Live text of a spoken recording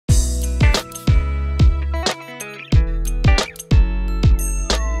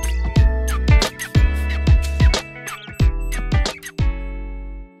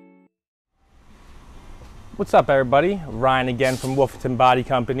What's up, everybody? Ryan again from Wolfenton Body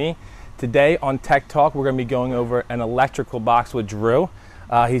Company. Today on Tech Talk, we're going to be going over an electrical box with Drew.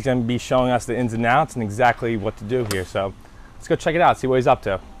 He's going to be showing us the ins and outs and exactly what to do here. So let's go check it out, see what he's up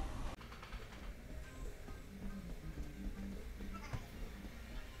to.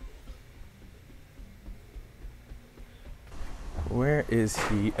 Where is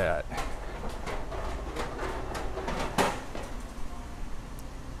he at?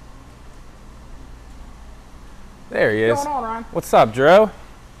 There he is. What's going on, Ryan? What's up, Drew?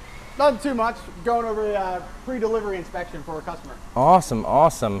 Nothing too much. Going over a pre-delivery inspection for a customer. Awesome,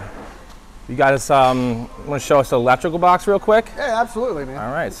 awesome. You guys want to show us the electrical box real quick? Yeah, absolutely, man.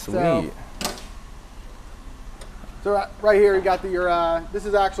 All right, sweet. So right here, you got this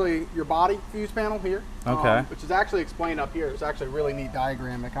is actually your body fuse panel here. Okay. Which is actually explained up here. It's actually a really neat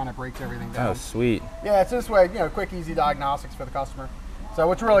diagram that kind of breaks everything down. Oh, sweet. Yeah, it's this way, quick, easy diagnostics for the customer. So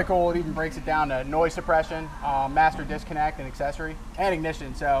what's really cool, it even breaks it down to noise suppression, master disconnect and accessory, and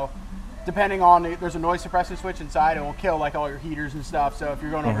ignition. So depending on, there's a noise suppression switch inside, it will kill like all your heaters and stuff. So if you're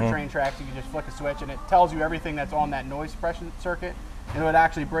going over train tracks, you can just flick a switch and it tells you everything that's on that noise suppression circuit. And it would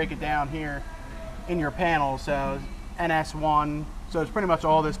actually break it down here in your panel. So NS1, so it's pretty much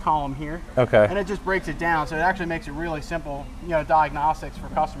all this column here. Okay. And it just breaks it down. So it actually makes it really simple, diagnostics for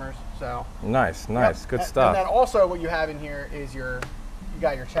customers. So nice, nice, good stuff. And then also what you have in here is you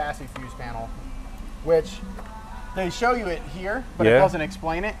got your chassis fuse panel, which they show you it here, but it doesn't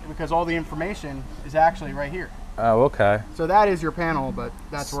explain it because all the information is actually right here. Oh, okay. So that is your panel, but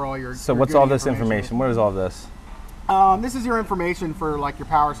that's where all your what's all this information? Where is all this? This is your information for like your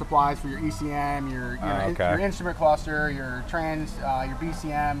power supplies for your ECM, your instrument cluster, your trans, your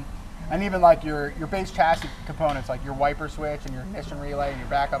BCM, and even like your base chassis components like your wiper switch and your ignition relay and your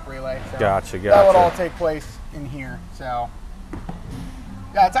backup relay. So Gotcha. That would all take place in here. So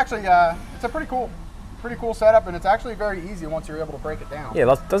yeah, it's actually it's a pretty cool setup, and it's actually very easy once you're able to break it down. Yeah,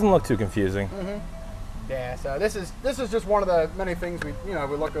 it doesn't look too confusing. Yeah, so this is just one of the many things we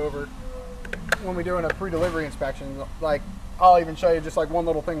look over when we're doing a pre-delivery inspection. Like I'll even show you just like one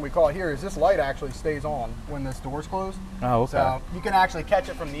little thing we call it here is this light actually stays on when this door's closed. Oh, okay. So you can actually catch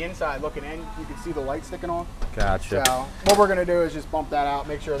it from the inside looking in. You can see the light sticking on. Gotcha. So what we're going to do is just bump that out,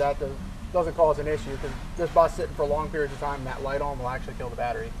 make sure that doesn't cause an issue, because this bus sitting for long periods of time, that light on will actually kill the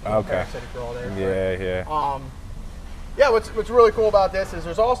battery. Okay. For all there. Yeah. Yeah, what's really cool about this is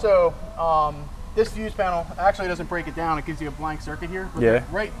there's also this fuse panel actually doesn't break it down. It gives you a blank circuit here.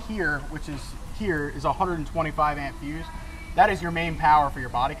 But right here, which is here, is a 125 amp fuse. That is your main power for your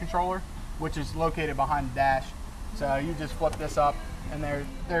body controller, which is located behind the dash. So you just flip this up, and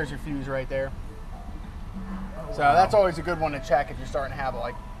there's your fuse right there. So that's always a good one to check if you're starting to have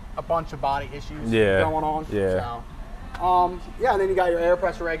like a bunch of body issues going on. Yeah. So, yeah, and then you got your air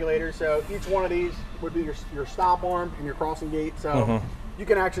pressure regulator. So each one of these would be your stop arm and your crossing gate. So you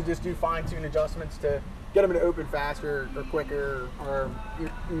can actually just do fine-tune adjustments to get them to open faster or quicker, or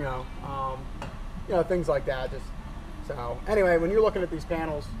things like that. So anyway, when you're looking at these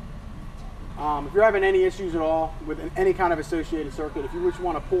panels, if you're having any issues at all with any kind of associated circuit, if you just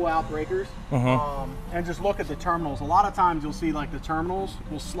want to pull out breakers and just look at the terminals, a lot of times you'll see like the terminals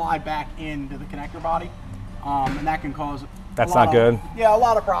will slide back into the connector body, and that can cause a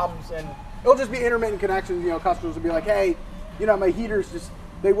lot of problems. And it'll just be intermittent connections. Customers will be like, hey, my heaters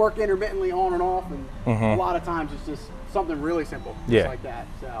they work intermittently on and off, and a lot of times it's just something really simple, just like that.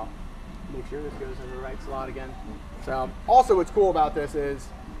 So make sure this goes in the right slot again. So also what's cool about this is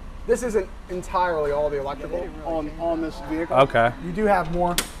this isn't entirely all the electrical on this vehicle. Okay. You do have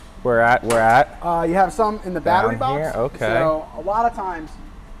more. Where at? You have some in the battery box. Here? Okay. So a lot of times,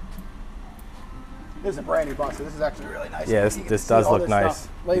 this is a brand new bus, so this is actually really nice. Yeah, this does look nice.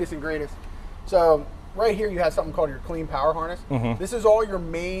 Latest and greatest. So right here you have something called your clean power harness. This is all your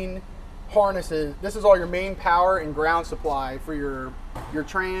main harnesses. This is all your main power and ground supply for your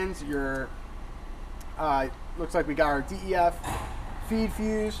trans, your looks like we got our DEF feed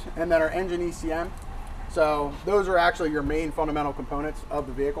fuse, and then our engine ECM. So those are actually your main fundamental components of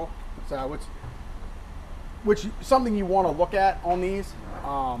the vehicle. So which something you want to look at on these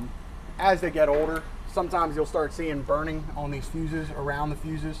as they get older. Sometimes you'll start seeing burning on these fuses, around the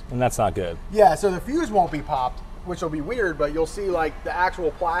fuses. And that's not good. Yeah, so the fuse won't be popped, which will be weird, but you'll see like the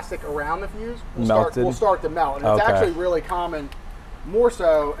actual plastic around the fuse will start to melt. And it's actually really common, more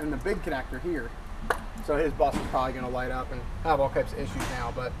so in the big connector here. So his bus is probably going to light up and have all types of issues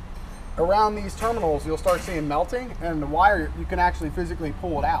now. But around these terminals, you'll start seeing melting, and the wire, you can actually physically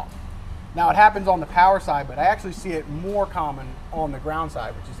pull it out. Now it happens on the power side, but I actually see it more common on the ground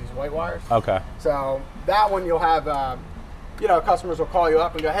side, which is these white wires. Okay. So that one you'll have you know, customers will call you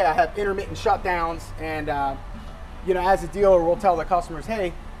up and go, hey, I have intermittent shutdowns, and you know, as a dealer, we'll tell the customers,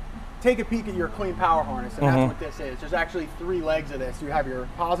 hey, take a peek at your clean power harness, and that's what this is. There's actually 3 legs of this. You have your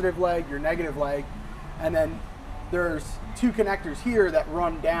positive leg, your negative leg, and then there's 2 connectors here that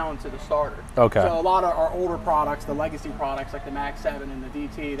run down to the starter. Okay. So a lot of our older products, the legacy products like the Mag 7 and the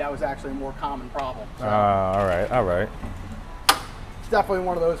DT, that was actually a more common problem. So all right. it's definitely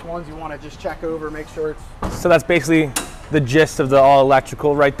one of those ones you want to just check over, make sure it's... So that's basically the gist of the all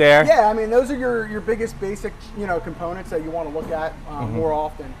electrical right there? Yeah, I mean, those are your biggest basic, you know, components that you want to look at more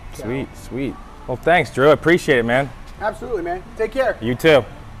often. So. Sweet. Well, thanks, Drew. I appreciate it, man. Absolutely, man. Take care. You too.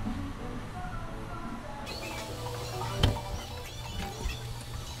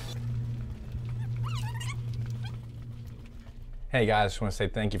 Hey guys, I just want to say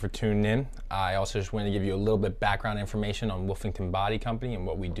thank you for tuning in. I also just want to give you a little bit background information on Wolfington Body Company and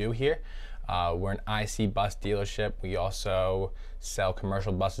what we do here. We're an IC bus dealership. We also sell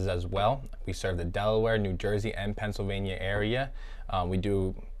commercial buses as well. We serve the Delaware, New Jersey, and Pennsylvania area. We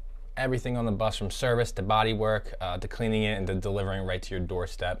do everything on the bus from service to body work to cleaning it and to delivering right to your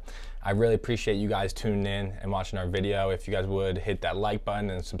doorstep. I really appreciate you guys tuning in and watching our video. If you guys would hit that like button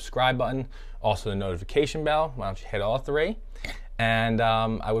and subscribe button, also the notification bell, why don't you hit all 3? And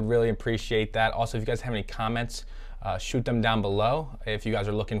I would really appreciate that. Also, if you guys have any comments, shoot them down below. If you guys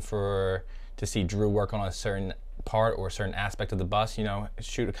are looking to see Drew work on a certain part or a certain aspect of the bus, you know,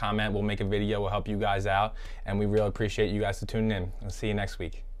 shoot a comment. We'll make a video. We'll help you guys out. And we really appreciate you guys for tuning in. I'll see you next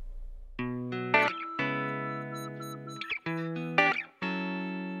week.